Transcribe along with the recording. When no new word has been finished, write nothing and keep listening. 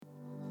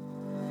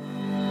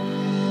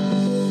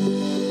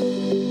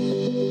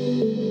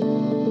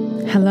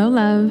Hello,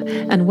 love,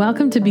 and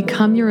welcome to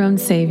Become Your Own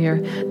Savior,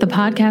 the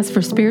podcast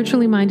for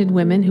spiritually minded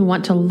women who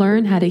want to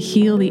learn how to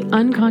heal the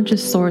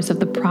unconscious source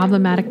of the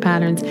problematic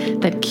patterns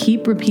that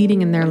keep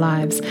repeating in their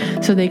lives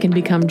so they can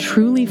become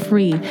truly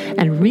free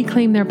and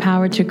reclaim their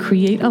power to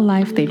create a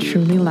life they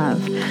truly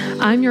love.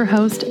 I'm your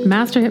host,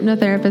 master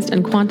hypnotherapist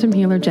and quantum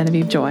healer,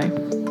 Genevieve Joy.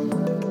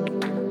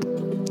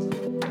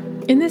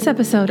 In this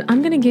episode,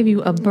 I'm going to give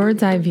you a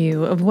bird's eye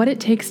view of what it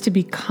takes to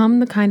become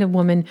the kind of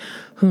woman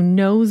who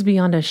knows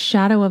beyond a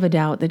shadow of a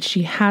doubt that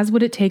she has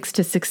what it takes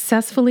to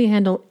successfully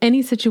handle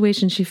any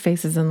situation she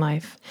faces in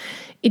life.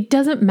 It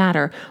doesn't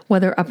matter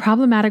whether a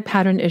problematic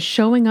pattern is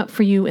showing up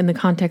for you in the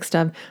context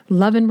of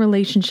love and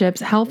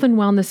relationships, health and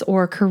wellness,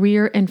 or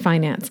career and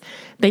finance.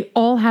 They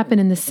all happen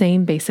in the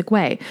same basic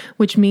way,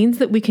 which means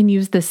that we can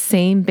use the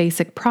same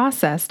basic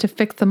process to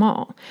fix them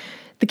all.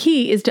 The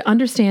key is to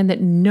understand that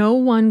no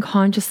one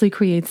consciously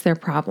creates their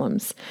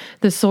problems.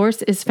 The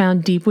source is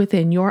found deep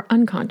within your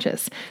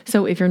unconscious.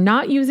 So if you're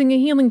not using a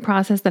healing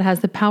process that has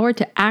the power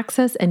to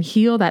access and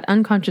heal that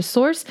unconscious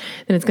source,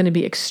 then it's going to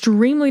be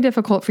extremely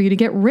difficult for you to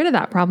get rid of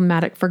that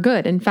problematic for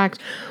good. In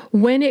fact,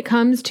 when it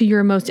comes to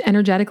your most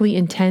energetically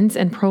intense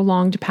and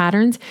prolonged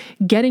patterns,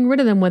 getting rid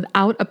of them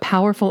without a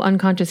powerful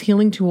unconscious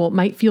healing tool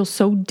might feel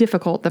so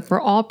difficult that for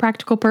all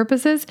practical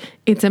purposes,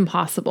 it's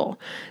impossible.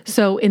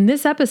 So in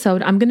this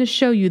episode, I'm going to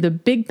show you the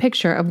big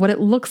picture of what it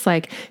looks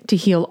like to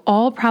heal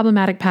all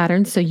problematic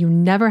patterns so you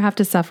never have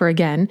to suffer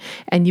again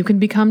and you can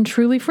become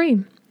truly free.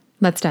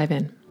 Let's dive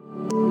in.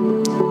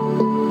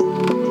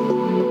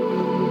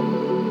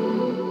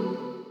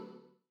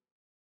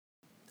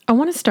 I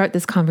want to start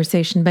this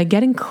conversation by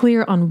getting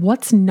clear on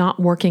what's not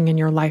working in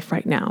your life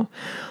right now.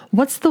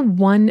 What's the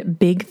one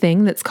big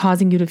thing that's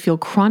causing you to feel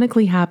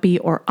chronically happy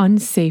or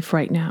unsafe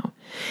right now?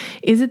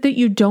 Is it that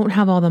you don't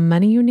have all the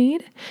money you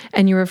need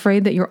and you're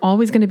afraid that you're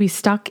always going to be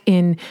stuck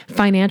in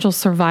financial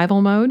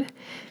survival mode?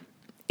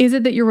 Is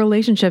it that your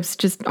relationships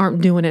just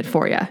aren't doing it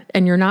for you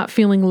and you're not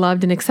feeling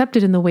loved and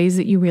accepted in the ways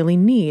that you really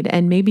need?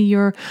 And maybe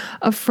you're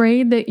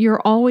afraid that you're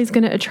always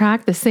going to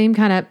attract the same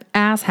kind of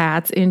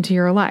asshats into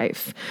your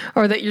life,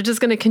 or that you're just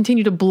going to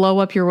continue to blow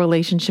up your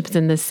relationships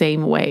in the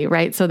same way,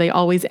 right? So they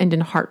always end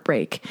in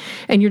heartbreak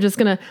and you're just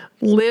going to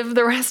live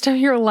the rest of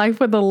your life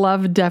with a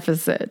love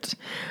deficit.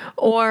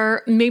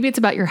 Or maybe it's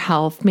about your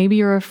health. Maybe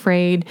you're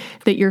afraid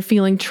that you're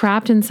feeling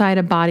trapped inside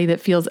a body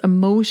that feels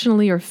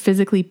emotionally or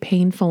physically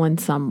painful in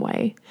some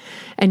way.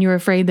 And you're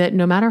afraid that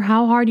no matter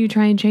how hard you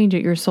try and change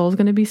it, your soul's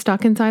going to be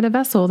stuck inside a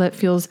vessel that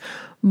feels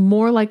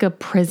more like a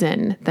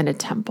prison than a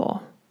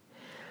temple.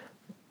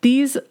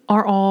 These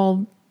are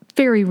all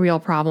very real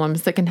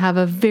problems that can have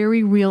a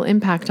very real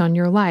impact on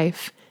your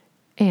life.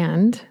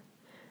 And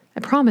I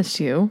promise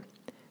you,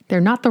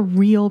 they're not the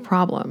real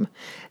problem.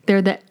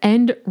 They're the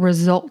end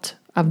result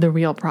of the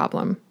real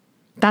problem.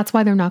 That's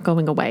why they're not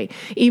going away,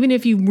 even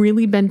if you've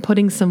really been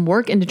putting some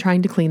work into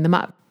trying to clean them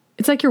up.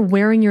 It's like you're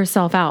wearing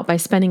yourself out by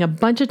spending a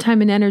bunch of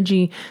time and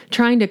energy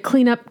trying to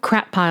clean up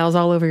crap piles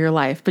all over your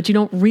life, but you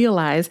don't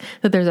realize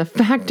that there's a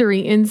factory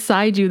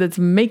inside you that's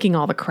making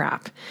all the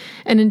crap.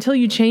 And until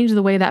you change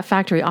the way that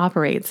factory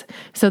operates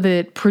so that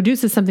it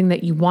produces something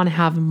that you want to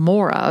have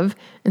more of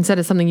instead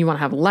of something you want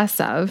to have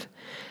less of,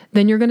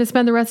 then you're going to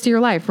spend the rest of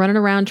your life running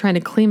around trying to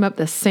clean up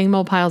the same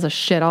old piles of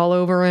shit all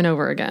over and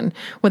over again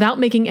without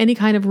making any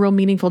kind of real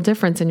meaningful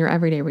difference in your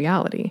everyday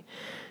reality.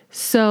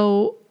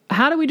 So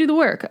how do we do the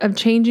work of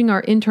changing our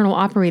internal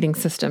operating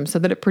system so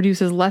that it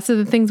produces less of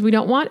the things we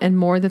don't want and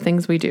more of the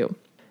things we do?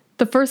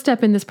 The first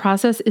step in this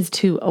process is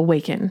to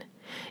awaken.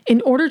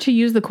 In order to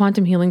use the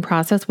quantum healing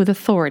process with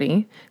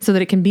authority so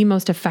that it can be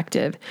most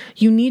effective,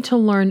 you need to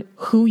learn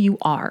who you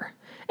are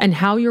and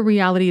how your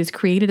reality is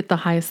created at the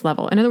highest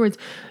level. In other words,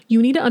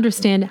 you need to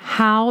understand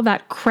how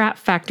that crap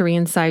factory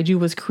inside you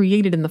was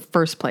created in the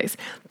first place.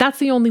 That's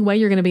the only way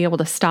you're going to be able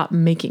to stop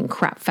making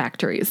crap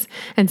factories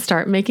and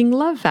start making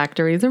love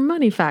factories or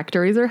money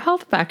factories or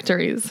health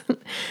factories.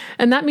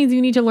 And that means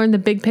you need to learn the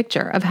big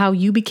picture of how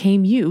you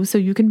became you so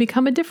you can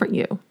become a different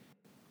you.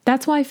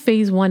 That's why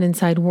Phase 1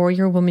 inside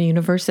Warrior Woman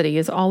University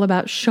is all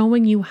about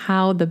showing you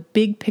how the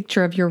big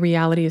picture of your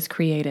reality is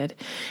created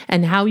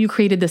and how you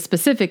created the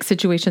specific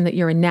situation that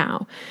you're in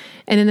now.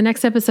 And in the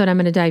next episode, I'm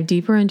going to dive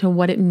deeper into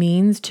what it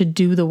means to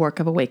do the work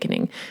of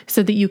awakening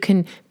so that you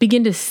can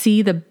begin to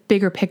see the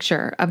bigger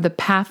picture of the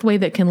pathway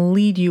that can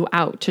lead you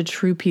out to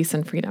true peace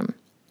and freedom.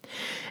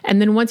 And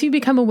then once you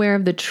become aware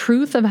of the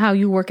truth of how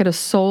you work at a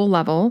soul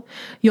level,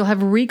 you'll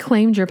have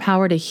reclaimed your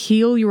power to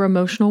heal your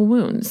emotional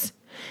wounds.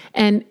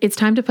 And it's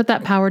time to put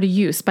that power to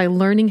use by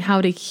learning how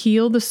to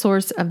heal the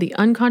source of the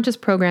unconscious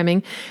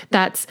programming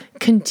that's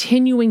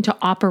continuing to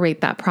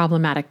operate that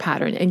problematic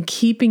pattern and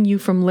keeping you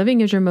from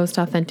living as your most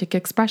authentic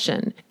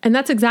expression. And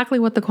that's exactly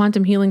what the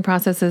quantum healing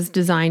process is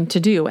designed to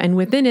do. And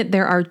within it,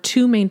 there are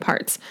two main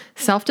parts: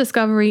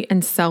 self-discovery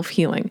and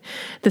self-healing.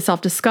 The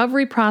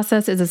self-discovery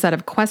process is a set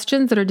of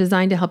questions that are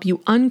designed to help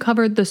you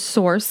uncover the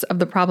source of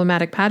the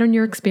problematic pattern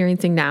you're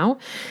experiencing now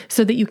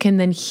so that you can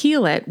then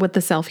heal it with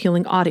the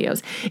self-healing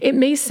audios. It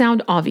may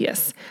sound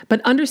obvious,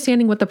 but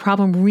understanding what the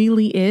problem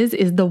really is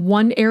the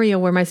one area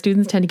where my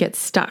students tend to get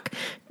stuck,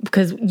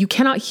 because you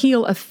cannot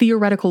heal a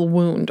theoretical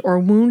wound or a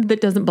wound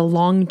that doesn't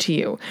belong to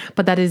you.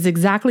 But that is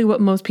exactly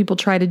what most people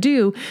try to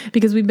do,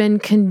 because we've been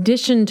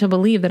conditioned to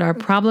believe that our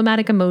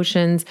problematic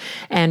emotions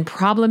and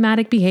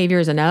problematic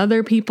behaviors and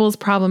other people's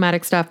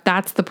problematic stuff,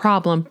 that's the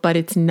problem, but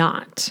it's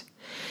not.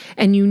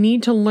 And you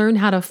need to learn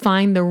how to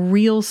find the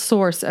real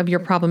source of your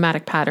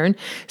problematic pattern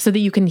so that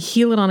you can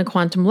heal it on a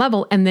quantum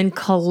level and then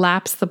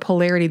collapse the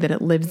polarity that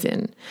it lives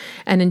in.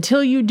 And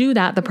until you do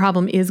that, the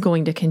problem is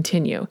going to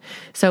continue.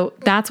 So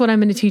that's what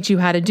I'm going to teach you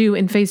how to do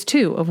in phase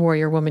 2 of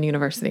Warrior Woman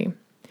University.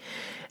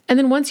 And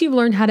then once you've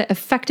learned how to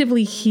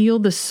effectively heal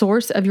the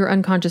source of your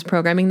unconscious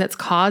programming that's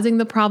causing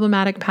the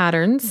problematic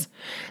patterns,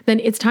 then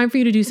it's time for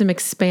you to do some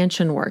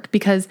expansion work,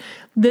 because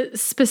the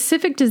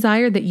specific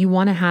desire that you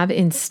want to have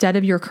instead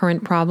of your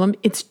current problem,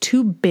 it's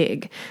too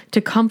big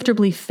to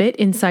comfortably fit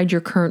inside your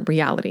current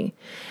reality.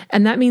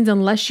 And that means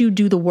unless you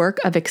do the work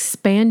of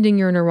expanding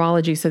your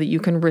neurology so that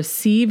you can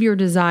receive your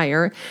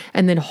desire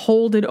and then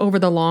hold it over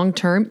the long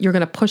term, you're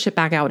going to push it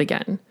back out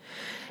again.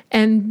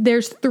 And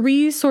there's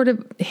 3 sort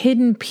of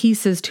hidden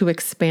pieces to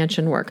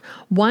expansion work.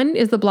 One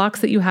is the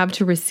blocks that you have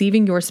to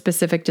receiving your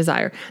specific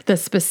desire, the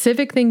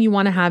specific thing you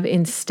want to have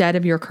instead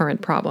of your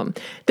current problem.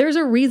 There's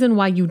a reason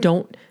why you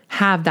don't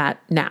have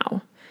that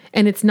now.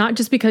 And it's not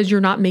just because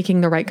you're not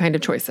making the right kind of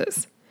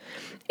choices.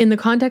 In the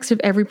context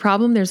of every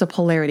problem, there's a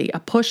polarity, a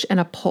push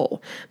and a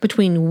pull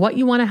between what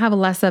you want to have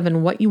less of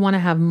and what you want to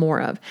have more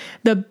of.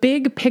 The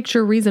big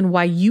picture reason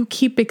why you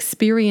keep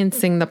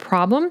experiencing the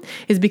problem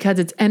is because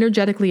it's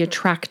energetically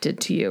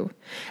attracted to you.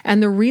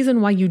 And the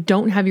reason why you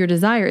don't have your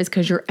desire is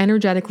because you're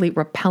energetically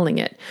repelling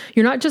it.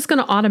 You're not just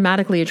going to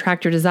automatically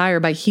attract your desire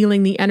by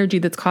healing the energy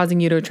that's causing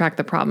you to attract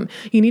the problem.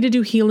 You need to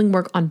do healing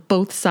work on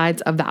both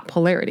sides of that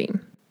polarity.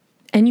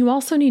 And you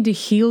also need to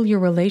heal your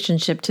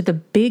relationship to the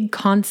big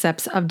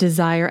concepts of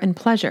desire and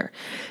pleasure.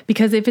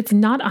 Because if it's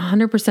not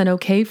 100%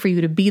 okay for you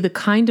to be the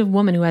kind of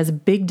woman who has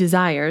big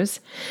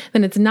desires,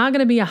 then it's not going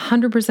to be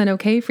 100%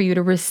 okay for you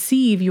to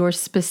receive your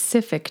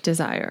specific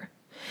desire.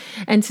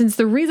 And since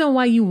the reason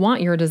why you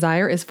want your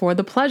desire is for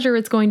the pleasure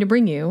it's going to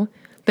bring you,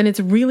 then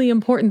it's really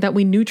important that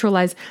we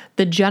neutralize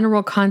the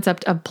general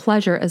concept of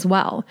pleasure as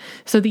well,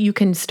 so that you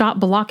can stop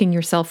blocking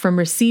yourself from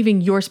receiving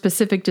your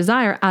specific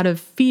desire out of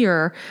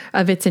fear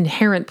of its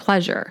inherent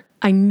pleasure.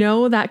 I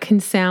know that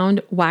can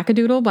sound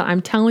wackadoodle, but I'm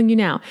telling you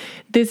now,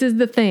 this is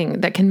the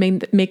thing that can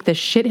make the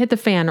shit hit the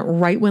fan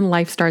right when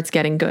life starts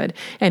getting good.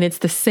 And it's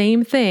the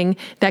same thing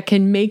that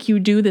can make you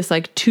do this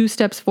like 2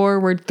 steps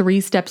forward, 3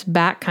 steps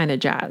back kind of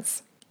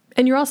jazz.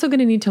 And you're also going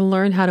to need to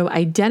learn how to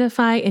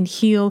identify and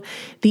heal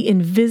the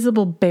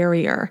invisible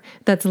barrier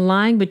that's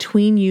lying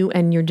between you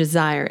and your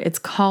desire. It's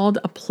called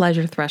a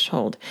pleasure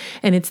threshold,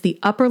 and it's the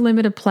upper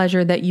limit of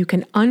pleasure that you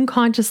can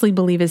unconsciously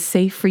believe is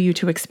safe for you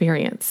to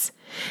experience.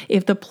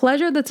 If the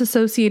pleasure that's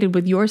associated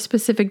with your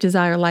specific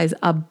desire lies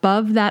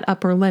above that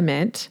upper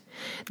limit,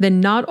 then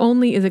not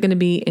only is it going to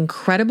be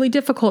incredibly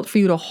difficult for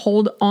you to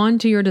hold on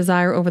to your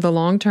desire over the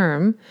long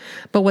term,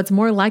 but what's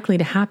more likely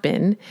to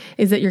happen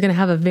is that you're going to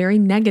have a very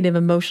negative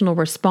emotional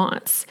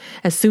response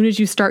as soon as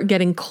you start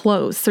getting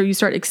close. So you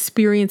start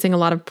experiencing a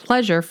lot of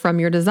pleasure from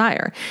your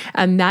desire.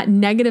 And that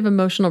negative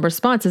emotional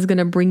response is going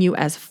to bring you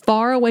as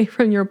far away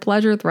from your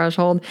pleasure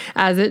threshold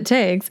as it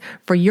takes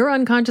for your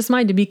unconscious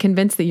mind to be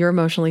convinced that you're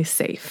emotionally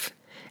safe.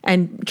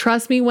 And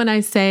trust me when I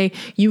say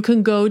you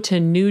can go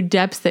to new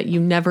depths that you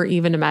never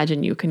even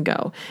imagined you can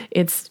go.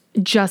 It's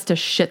just a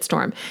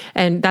shitstorm.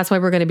 And that's why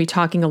we're going to be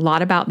talking a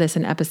lot about this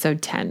in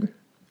episode 10.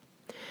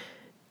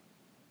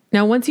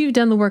 Now, once you've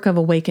done the work of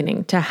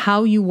awakening to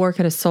how you work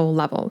at a soul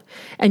level,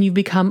 and you've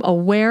become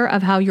aware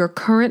of how your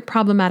current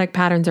problematic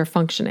patterns are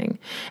functioning,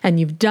 and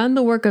you've done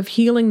the work of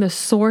healing the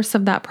source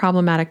of that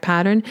problematic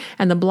pattern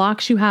and the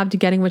blocks you have to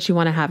getting what you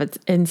want to have,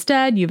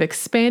 instead, you've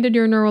expanded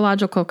your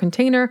neurological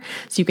container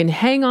so you can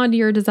hang on to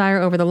your desire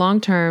over the long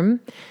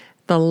term.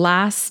 The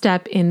last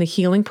step in the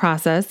healing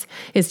process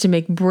is to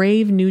make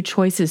brave new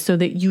choices so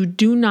that you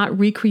do not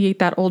recreate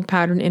that old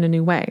pattern in a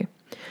new way.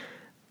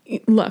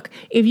 Look,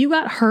 if you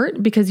got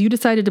hurt because you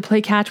decided to play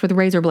catch with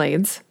razor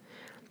blades,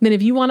 then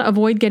if you want to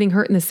avoid getting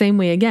hurt in the same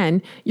way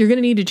again, you're going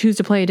to need to choose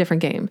to play a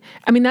different game.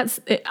 I mean,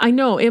 I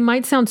know it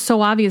might sound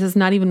so obvious it's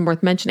not even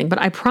worth mentioning, but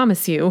I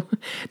promise you,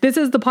 this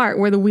is the part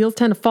where the wheels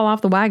tend to fall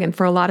off the wagon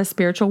for a lot of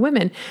spiritual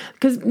women,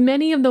 because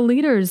many of the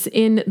leaders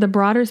in the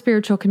broader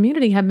spiritual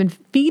community have been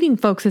feeding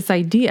folks this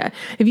idea.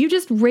 If you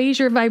just raise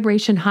your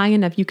vibration high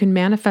enough, you can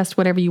manifest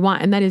whatever you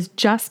want. And that is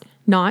just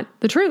not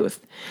the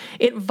truth.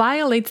 It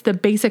violates the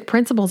basic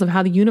principles of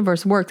how the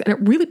universe works. And it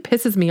really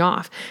pisses me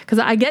off because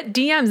I get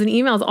DMs and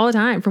emails all the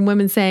time from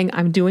women saying,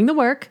 I'm doing the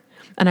work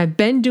and I've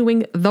been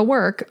doing the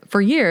work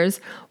for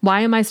years. Why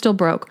am I still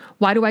broke?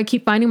 Why do I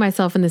keep finding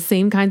myself in the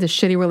same kinds of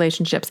shitty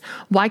relationships?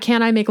 Why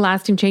can't I make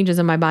lasting changes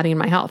in my body and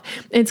my health?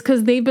 It's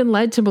because they've been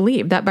led to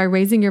believe that by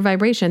raising your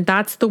vibration,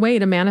 that's the way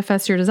to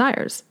manifest your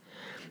desires.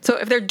 So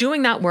if they're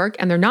doing that work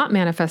and they're not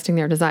manifesting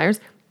their desires,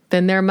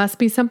 then there must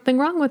be something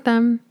wrong with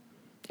them.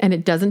 And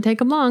it doesn't take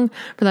them long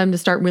for them to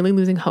start really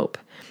losing hope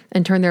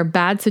and turn their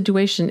bad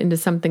situation into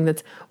something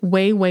that's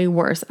way, way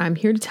worse. I'm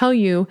here to tell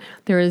you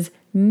there is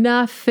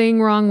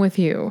nothing wrong with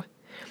you.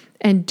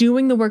 And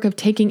doing the work of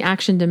taking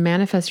action to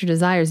manifest your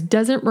desires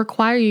doesn't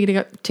require you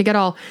to get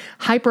all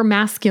hyper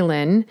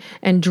masculine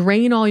and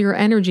drain all your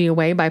energy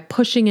away by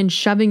pushing and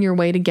shoving your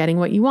way to getting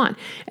what you want.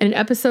 And in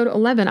episode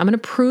 11, I'm going to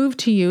prove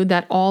to you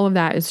that all of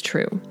that is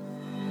true.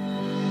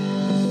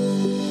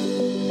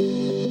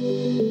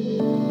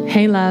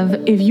 Hey love,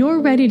 if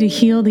you're ready to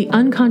heal the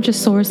unconscious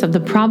source of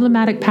the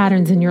problematic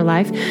patterns in your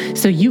life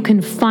so you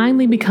can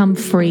finally become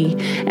free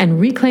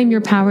and reclaim your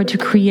power to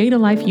create a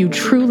life you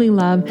truly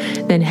love,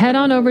 then head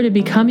on over to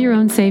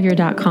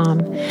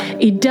becomeyourownsavior.com.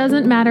 It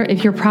doesn't matter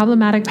if your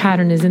problematic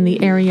pattern is in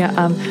the area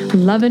of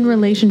love and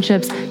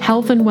relationships,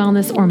 health and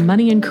wellness, or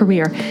money and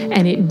career,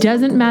 and it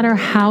doesn't matter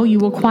how you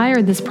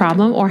acquired this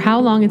problem or how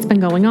long it's been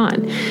going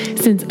on.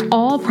 Since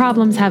all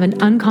problems have an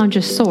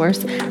unconscious source,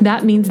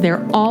 that means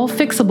they're all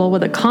fixable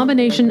with a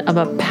combination of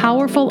a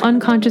powerful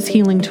unconscious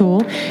healing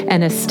tool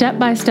and a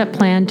step-by-step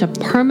plan to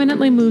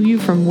permanently move you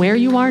from where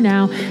you are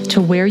now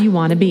to where you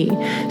want to be.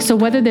 So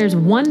whether there's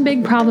one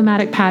big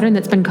problematic pattern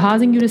that's been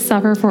causing you to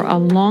suffer for a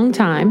long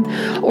time,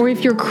 or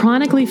if you're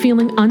chronically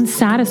feeling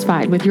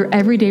unsatisfied with your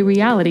everyday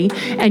reality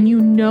and you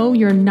know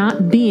you're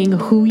not being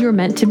who you're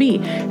meant to be,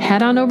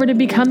 head on over to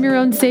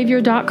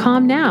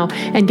becomeyourownsavior.com now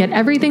and get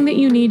everything that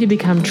you need to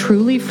become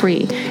truly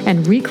free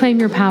and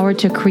reclaim your power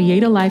to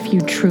create a life you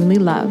truly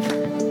love.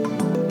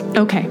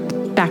 Okay,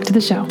 back to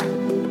the show.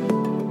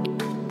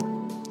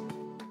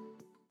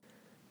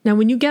 Now,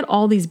 when you get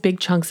all these big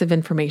chunks of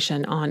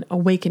information on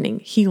awakening,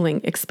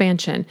 healing,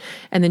 expansion,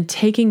 and then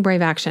taking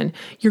brave action,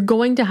 you're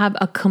going to have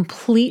a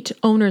complete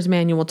owner's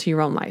manual to your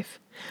own life.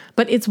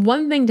 But it's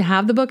one thing to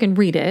have the book and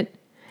read it,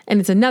 and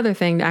it's another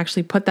thing to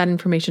actually put that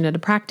information into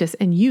practice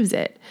and use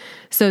it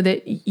so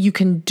that you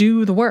can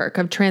do the work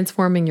of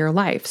transforming your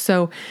life.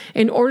 So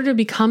in order to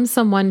become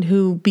someone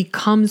who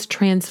becomes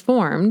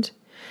transformed,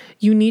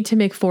 you need to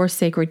make 4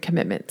 sacred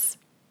commitments.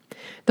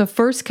 The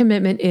first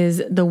commitment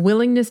is the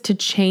willingness to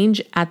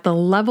change at the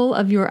level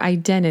of your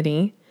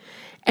identity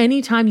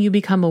anytime you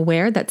become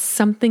aware that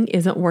something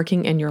isn't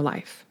working in your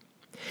life.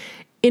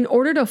 In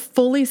order to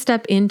fully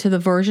step into the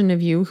version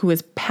of you who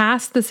is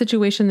past the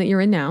situation that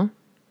you're in now,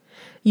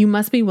 you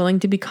must be willing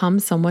to become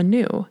someone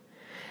new.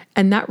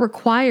 And that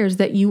requires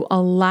that you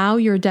allow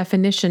your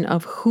definition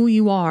of who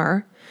you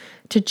are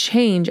to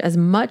change as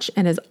much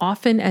and as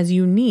often as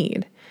you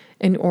need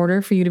in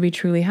order for you to be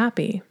truly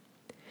happy.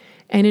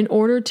 And in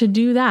order to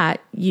do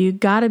that, you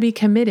got to be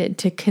committed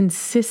to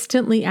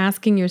consistently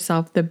asking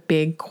yourself the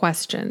big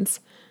questions,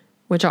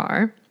 which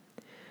are,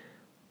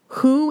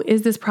 who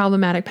is this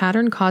problematic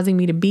pattern causing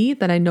me to be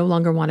that I no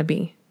longer want to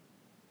be?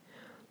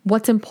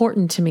 What's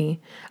important to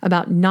me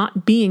about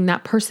not being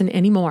that person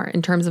anymore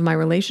in terms of my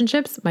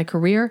relationships, my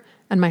career,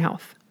 and my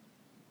health?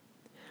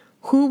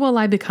 Who will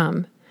I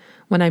become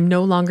when I'm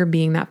no longer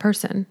being that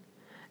person?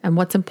 And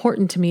what's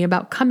important to me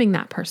about becoming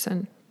that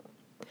person?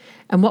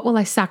 And what will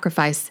I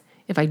sacrifice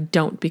if I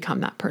don't become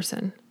that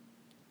person?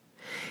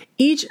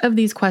 Each of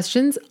these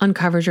questions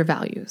uncovers your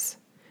values.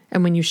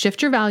 And when you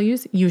shift your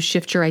values, you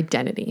shift your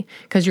identity,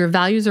 because your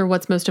values are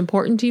what's most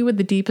important to you at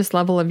the deepest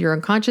level of your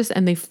unconscious,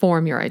 and they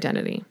form your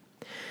identity.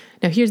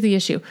 Now, here's the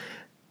issue.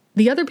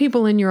 The other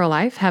people in your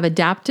life have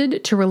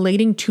adapted to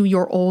relating to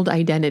your old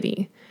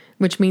identity,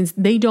 which means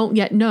they don't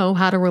yet know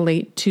how to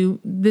relate to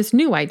this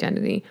new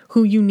identity,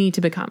 who you need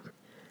to become.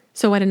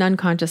 So at an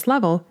unconscious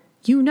level,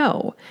 you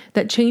know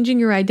that changing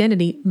your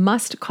identity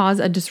must cause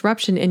a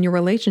disruption in your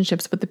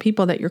relationships with the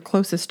people that you're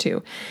closest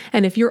to.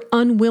 And if you're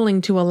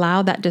unwilling to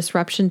allow that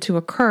disruption to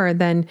occur,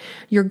 then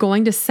you're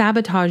going to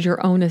sabotage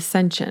your own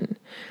ascension.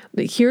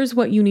 But here's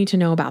what you need to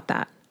know about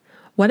that.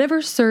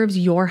 Whatever serves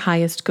your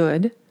highest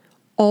good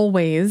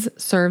always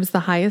serves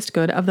the highest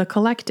good of the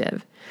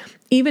collective,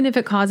 even if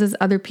it causes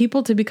other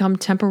people to become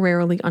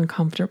temporarily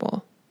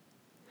uncomfortable.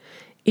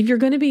 If you're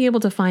going to be able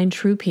to find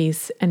true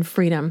peace and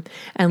freedom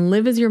and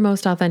live as your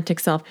most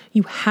authentic self,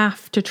 you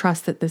have to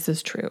trust that this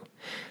is true.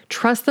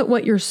 Trust that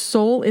what your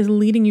soul is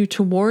leading you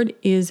toward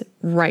is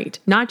right,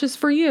 not just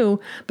for you,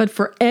 but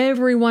for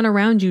everyone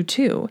around you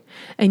too.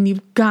 And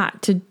you've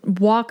got to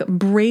walk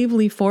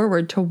bravely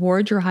forward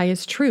toward your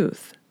highest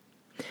truth.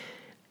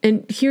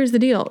 And here's the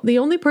deal. The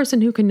only person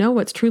who can know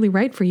what's truly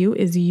right for you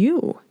is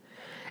you.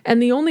 And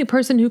the only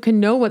person who can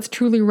know what's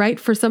truly right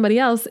for somebody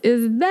else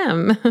is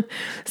them.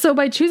 So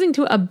by choosing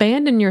to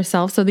abandon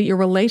yourself so that your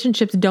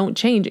relationships don't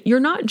change, you're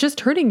not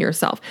just hurting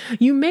yourself.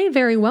 You may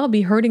very well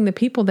be hurting the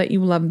people that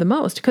you love the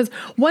most. Because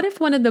what if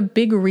one of the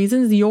big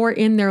reasons you're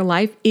in their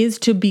life is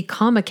to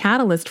become a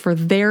catalyst for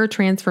their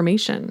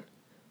transformation?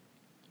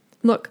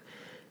 Look,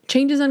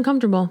 change is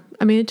uncomfortable.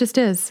 I mean, it just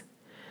is.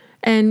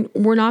 And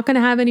we're not going to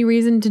have any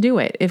reason to do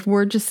it if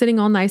we're just sitting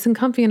all nice and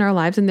comfy in our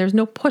lives and there's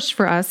no push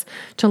for us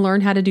to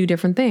learn how to do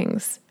different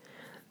things.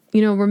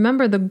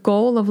 Remember, the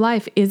goal of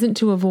life isn't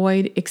to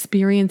avoid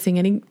experiencing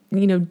any,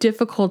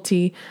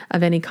 difficulty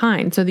of any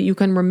kind so that you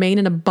can remain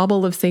in a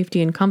bubble of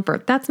safety and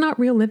comfort. That's not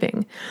real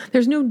living.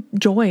 There's no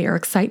joy or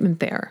excitement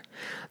there.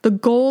 The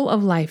goal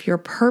of life, your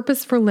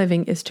purpose for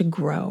living, is to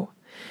grow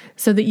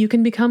so that you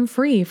can become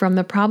free from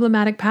the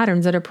problematic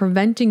patterns that are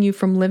preventing you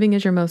from living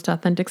as your most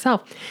authentic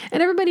self.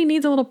 And everybody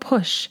needs a little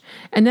push,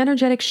 an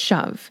energetic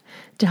shove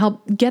to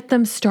help get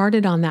them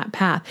started on that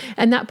path.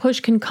 And that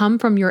push can come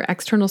from your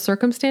external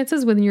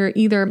circumstances when you're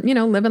either,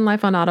 living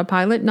life on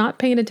autopilot, not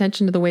paying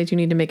attention to the ways you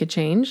need to make a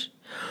change,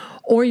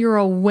 or you're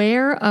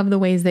aware of the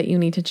ways that you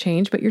need to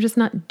change, but you're just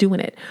not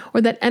doing it.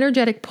 Or that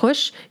energetic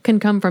push can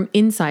come from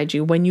inside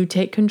you when you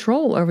take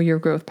control over your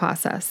growth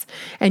process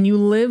and you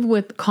live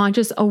with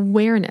conscious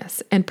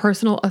awareness and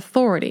personal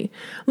authority.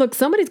 Look,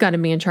 somebody's got to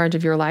be in charge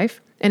of your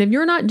life. And if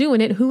you're not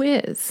doing it, who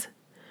is?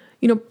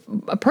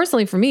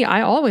 Personally for me,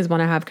 I always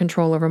want to have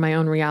control over my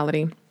own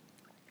reality.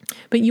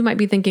 But you might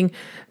be thinking,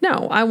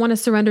 no, I want to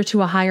surrender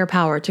to a higher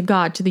power, to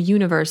God, to the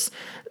universe,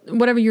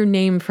 whatever your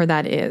name for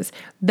that is.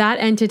 That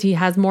entity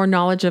has more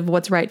knowledge of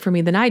what's right for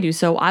me than I do.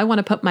 So I want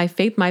to put my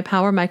faith, my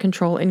power, my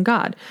control in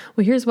God.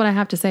 Well, here's what I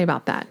have to say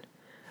about that.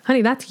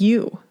 Honey, that's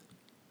you.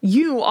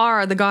 You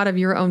are the God of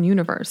your own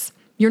universe.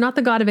 You're not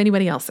the God of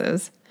anybody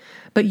else's,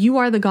 but you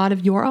are the God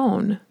of your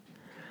own.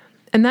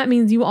 And that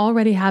means you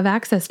already have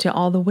access to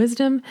all the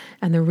wisdom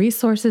and the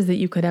resources that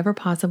you could ever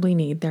possibly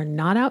need. They're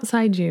not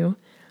outside you.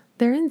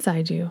 They're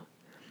inside you.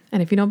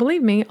 And if you don't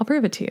believe me, I'll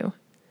prove it to you.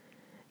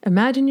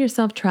 Imagine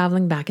yourself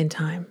traveling back in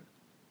time.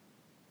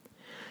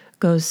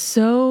 Go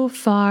so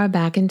far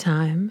back in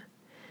time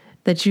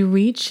that you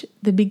reach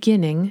the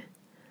beginning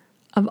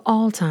of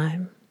all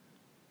time.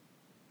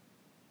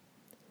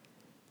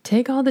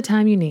 Take all the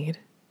time you need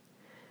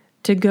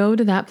to go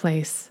to that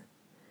place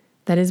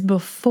that is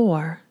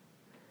before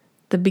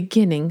the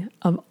beginning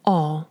of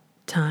all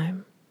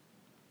time.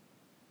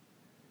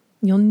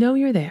 You'll know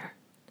you're there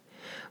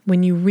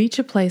when you reach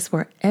a place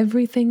where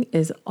everything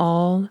is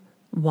all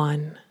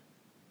one.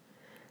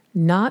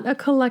 Not a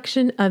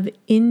collection of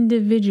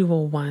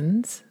individual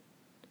ones,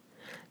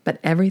 but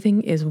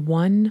everything is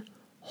one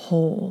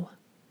whole.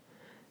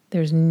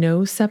 There's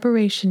no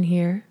separation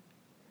here,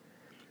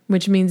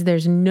 which means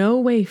there's no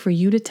way for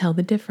you to tell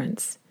the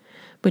difference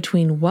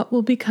between what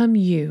will become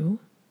you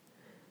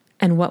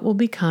and what will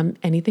become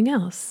anything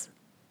else.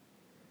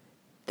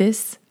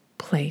 This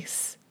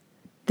place,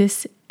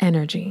 this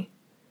energy,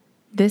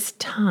 this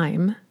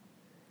time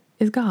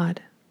is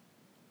God.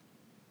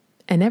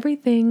 And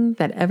everything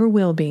that ever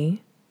will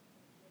be,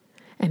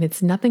 and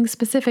it's nothing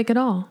specific at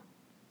all.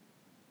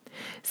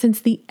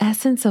 Since the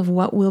essence of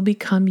what will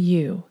become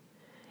you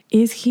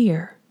is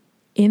here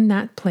in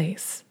that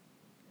place,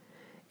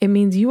 it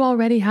means you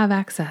already have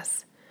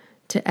access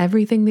to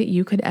everything that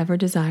you could ever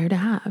desire to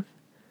have.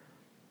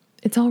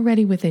 It's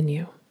already within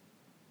you.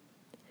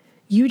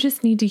 You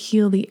just need to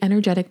heal the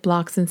energetic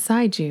blocks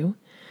inside you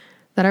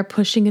that are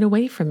pushing it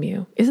away from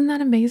you. Isn't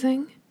that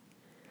amazing?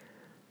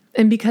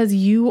 And because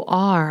you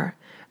are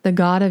the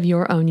God of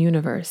your own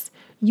universe,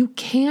 you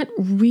can't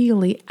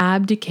really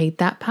abdicate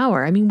that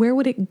power. I mean, where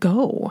would it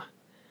go?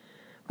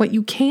 What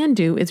you can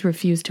do is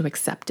refuse to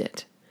accept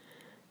it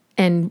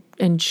and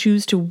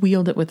choose to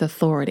wield it with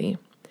authority.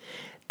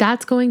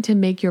 That's going to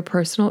make your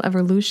personal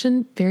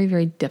evolution very,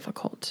 very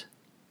difficult.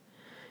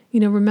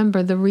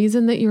 Remember, the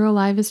reason that you're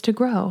alive is to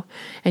grow.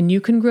 And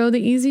you can grow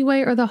the easy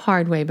way or the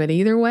hard way, but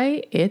either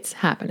way, it's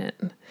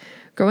happening.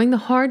 Growing the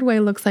hard way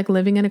looks like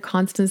living in a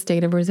constant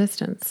state of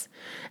resistance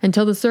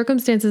until the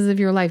circumstances of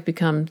your life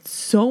become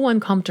so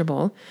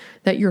uncomfortable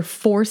that you're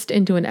forced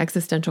into an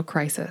existential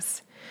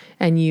crisis.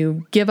 And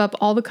you give up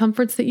all the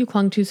comforts that you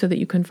clung to so that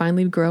you can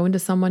finally grow into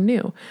someone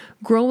new.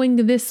 Growing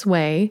this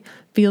way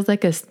feels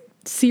like a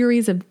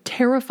series of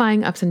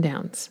terrifying ups and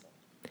downs.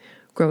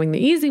 Growing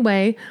the easy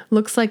way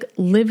looks like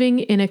living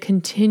in a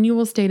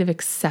continual state of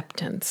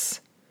acceptance,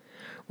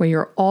 where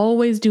you're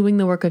always doing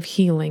the work of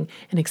healing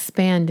and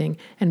expanding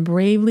and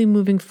bravely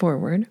moving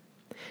forward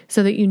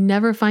so that you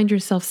never find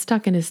yourself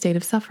stuck in a state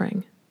of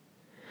suffering.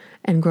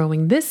 And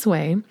growing this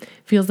way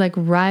feels like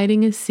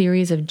riding a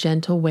series of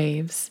gentle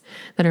waves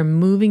that are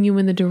moving you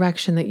in the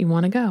direction that you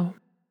want to go.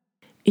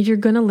 If you're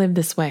going to live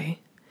this way,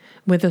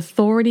 with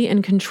authority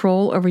and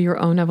control over your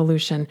own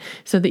evolution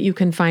so that you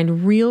can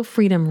find real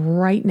freedom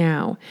right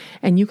now,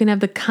 and you can have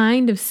the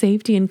kind of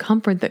safety and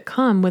comfort that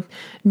come with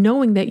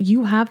knowing that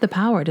you have the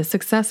power to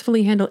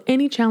successfully handle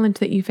any challenge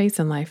that you face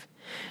in life,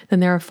 then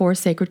there are 4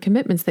 sacred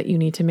commitments that you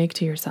need to make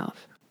to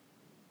yourself.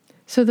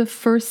 So the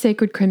first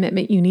sacred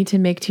commitment you need to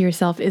make to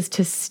yourself is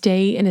to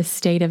stay in a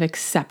state of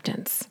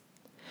acceptance.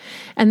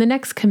 And the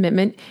next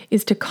commitment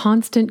is to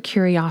constant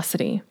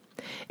curiosity.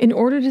 In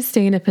order to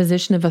stay in a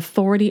position of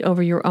authority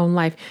over your own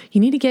life,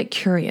 you need to get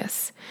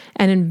curious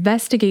and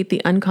investigate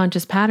the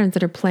unconscious patterns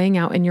that are playing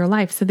out in your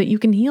life so that you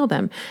can heal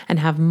them and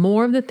have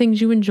more of the things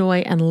you enjoy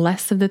and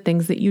less of the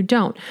things that you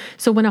don't.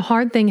 So when a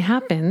hard thing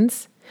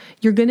happens,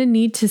 You're going to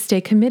need to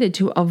stay committed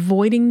to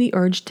avoiding the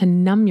urge to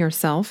numb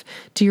yourself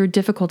to your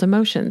difficult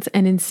emotions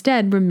and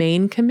instead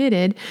remain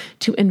committed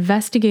to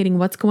investigating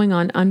what's going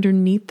on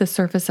underneath the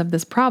surface of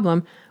this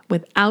problem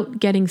without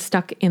getting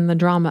stuck in the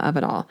drama of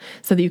it all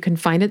so that you can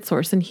find its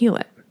source and heal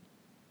it.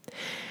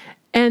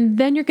 And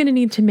then you're going to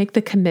need to make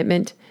the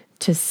commitment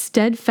to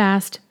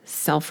steadfast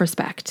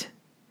self-respect.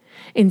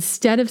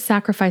 Instead of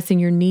sacrificing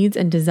your needs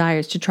and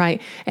desires to try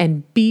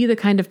and be the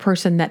kind of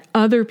person that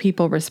other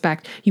people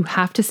respect, you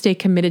have to stay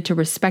committed to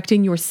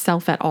respecting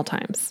yourself at all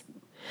times.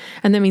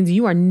 And that means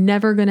you are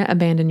never going to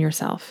abandon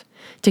yourself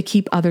to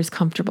keep others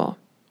comfortable.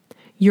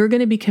 You're going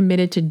to be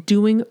committed to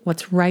doing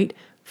what's right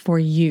for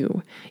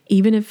you,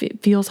 even if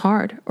it feels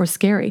hard or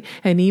scary,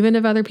 and even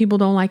if other people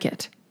don't like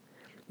it.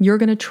 You're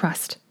going to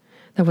trust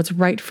that what's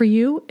right for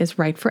you is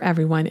right for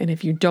everyone. And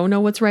if you don't know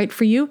what's right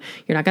for you,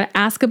 you're not going to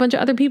ask a bunch of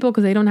other people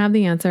because they don't have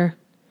the answer.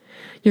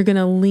 You're going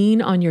to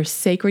lean on your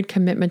sacred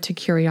commitment to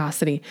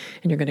curiosity,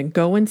 and you're going to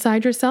go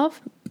inside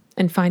yourself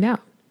and find out.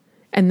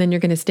 And then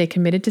you're going to stay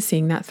committed to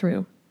seeing that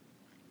through.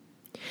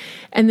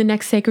 And the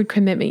next sacred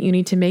commitment you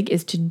need to make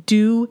is to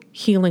do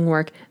healing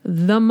work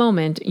the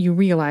moment you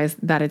realize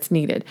that it's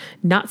needed,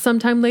 not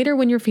sometime later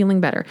when you're feeling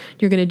better.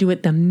 You're going to do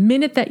it the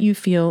minute that you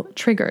feel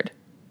triggered.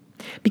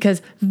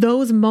 Because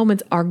those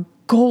moments are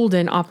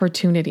golden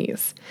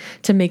opportunities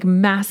to make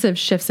massive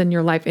shifts in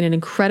your life in an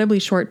incredibly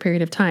short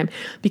period of time.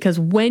 Because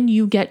when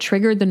you get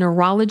triggered, the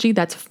neurology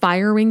that's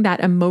firing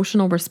that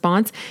emotional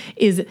response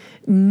is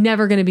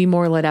never going to be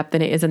more lit up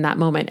than it is in that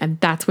moment. And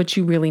that's what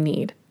you really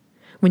need.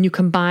 When you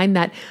combine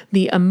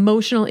the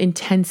emotional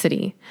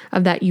intensity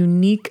of that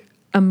unique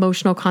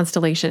emotional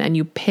constellation and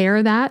you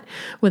pair that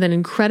with an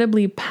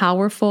incredibly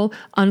powerful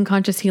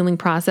unconscious healing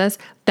process,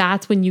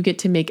 that's when you get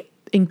to make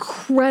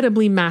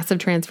incredibly massive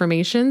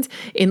transformations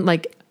in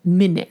like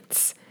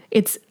minutes.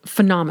 It's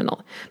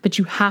phenomenal, but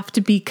you have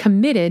to be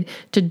committed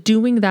to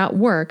doing that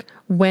work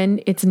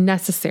when it's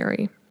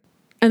necessary.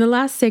 And the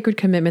last sacred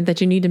commitment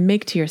that you need to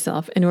make to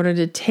yourself in order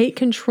to take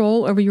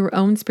control over your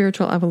own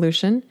spiritual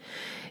evolution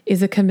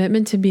is a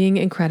commitment to being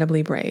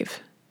incredibly brave.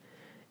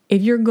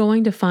 If you're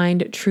going to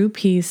find true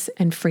peace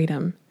and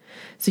freedom,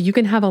 so you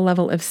can have a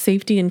level of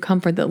safety and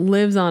comfort that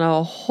lives on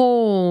a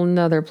whole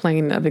nother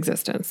plane of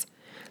existence,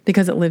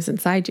 because it lives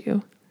inside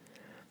you,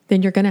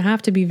 then you're going to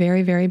have to be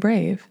very, very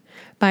brave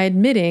by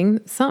admitting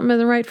something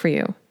isn't right for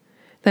you,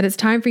 that it's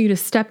time for you to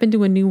step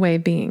into a new way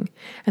of being,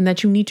 and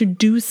that you need to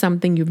do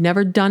something you've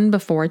never done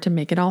before to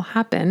make it all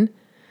happen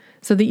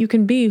so that you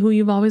can be who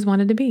you've always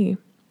wanted to be.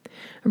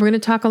 And we're going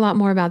to talk a lot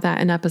more about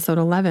that in episode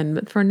 11.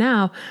 But for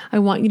now, I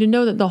want you to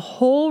know that the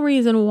whole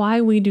reason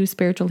why we do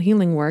spiritual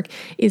healing work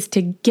is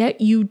to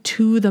get you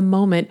to the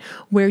moment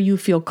where you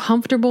feel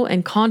comfortable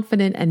and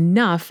confident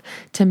enough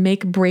to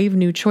make brave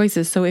new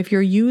choices. So if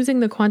you're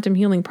using the quantum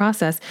healing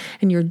process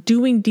and you're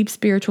doing deep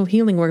spiritual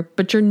healing work,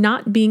 but you're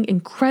not being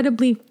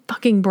incredibly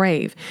fucking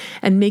brave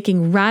and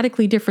making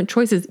radically different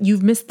choices,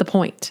 you've missed the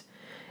point.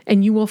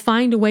 And you will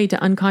find a way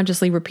to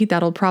unconsciously repeat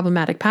that old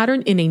problematic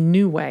pattern in a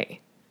new way.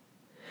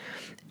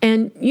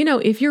 And,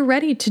 if you're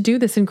ready to do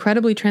this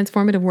incredibly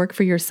transformative work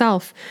for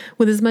yourself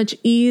with as much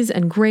ease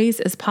and grace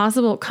as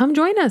possible, come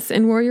join us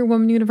in Warrior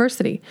Woman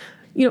University.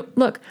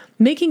 Look,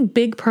 making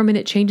big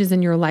permanent changes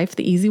in your life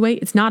the easy way,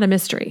 it's not a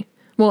mystery.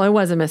 Well, it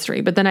was a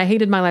mystery, but then I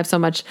hated my life so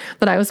much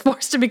that I was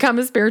forced to become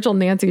a spiritual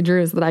Nancy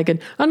Drew so that I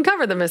could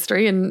uncover the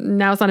mystery, and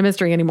now it's not a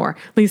mystery anymore,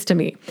 at least to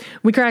me.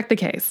 We cracked the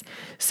case.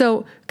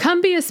 So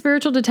come be a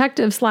spiritual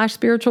detective /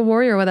 spiritual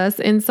warrior with us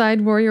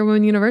inside Warrior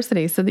Woman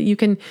University so that you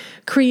can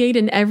create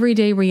an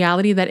everyday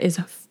reality that is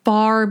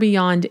far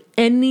beyond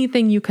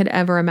anything you could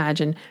ever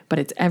imagine, but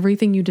it's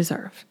everything you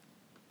deserve.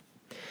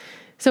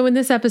 So in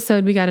this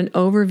episode, we got an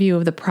overview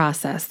of the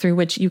process through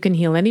which you can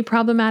heal any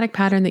problematic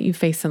pattern that you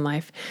face in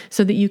life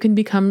so that you can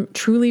become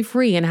truly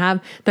free and have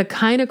the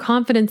kind of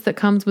confidence that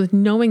comes with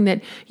knowing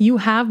that you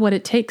have what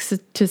it takes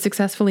to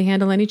successfully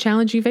handle any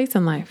challenge you face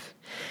in life.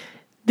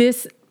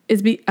 This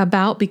is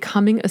about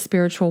becoming a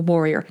spiritual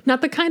warrior,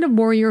 not the kind of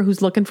warrior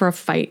who's looking for a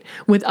fight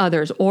with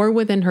others or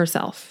within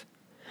herself,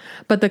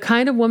 but the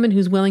kind of woman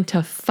who's willing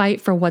to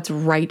fight for what's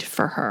right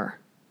for her.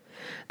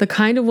 The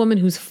kind of woman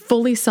who's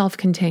fully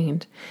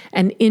self-contained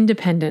and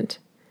independent.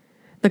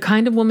 The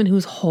kind of woman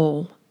who's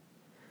whole.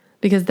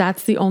 Because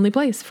that's the only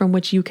place from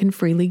which you can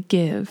freely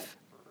give.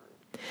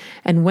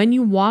 And when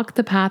you walk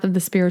the path of the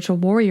spiritual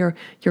warrior,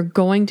 you're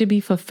going to be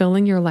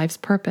fulfilling your life's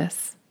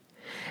purpose.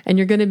 And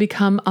you're going to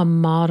become a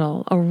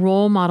model, a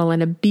role model,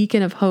 and a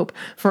beacon of hope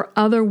for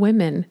other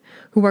women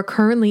who are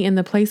currently in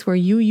the place where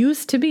you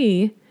used to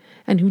be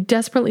and who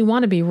desperately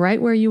want to be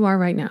right where you are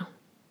right now.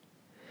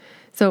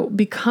 So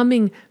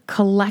becoming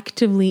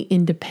collectively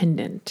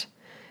independent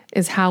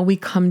is how we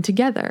come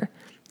together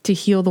to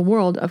heal the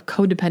world of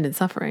codependent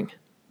suffering.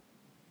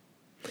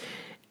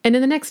 And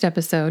in the next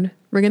episode,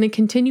 we're going to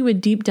continue a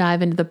deep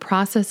dive into the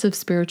process of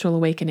spiritual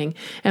awakening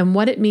and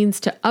what it means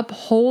to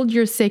uphold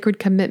your sacred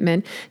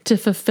commitment to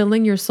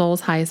fulfilling your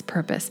soul's highest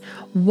purpose,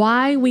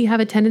 why we have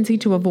a tendency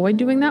to avoid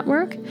doing that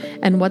work,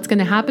 and what's going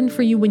to happen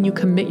for you when you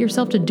commit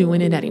yourself to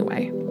doing it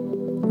anyway.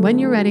 When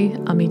you're ready,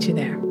 I'll meet you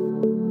there.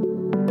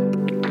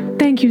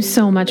 Thank you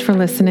so much for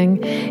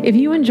listening. If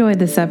you enjoyed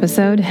this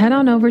episode, head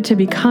on over to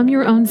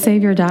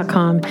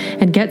becomeyourownsavior.com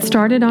and get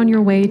started on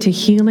your way to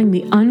healing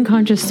the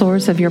unconscious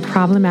source of your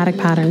problematic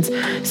patterns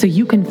so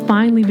you can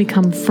finally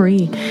become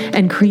free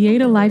and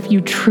create a life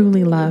you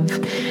truly love.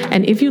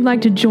 And if you'd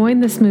like to join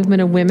this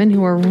movement of women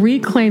who are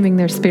reclaiming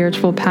their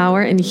spiritual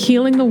power and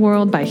healing the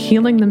world by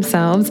healing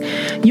themselves,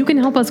 you can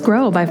help us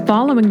grow by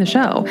following the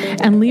show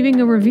and leaving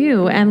a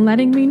review and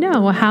letting me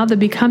know how the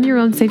Become Your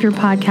Own Savior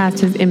podcast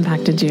has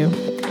impacted you.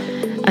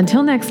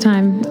 Until next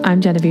time,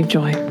 I'm Genevieve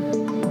Joy.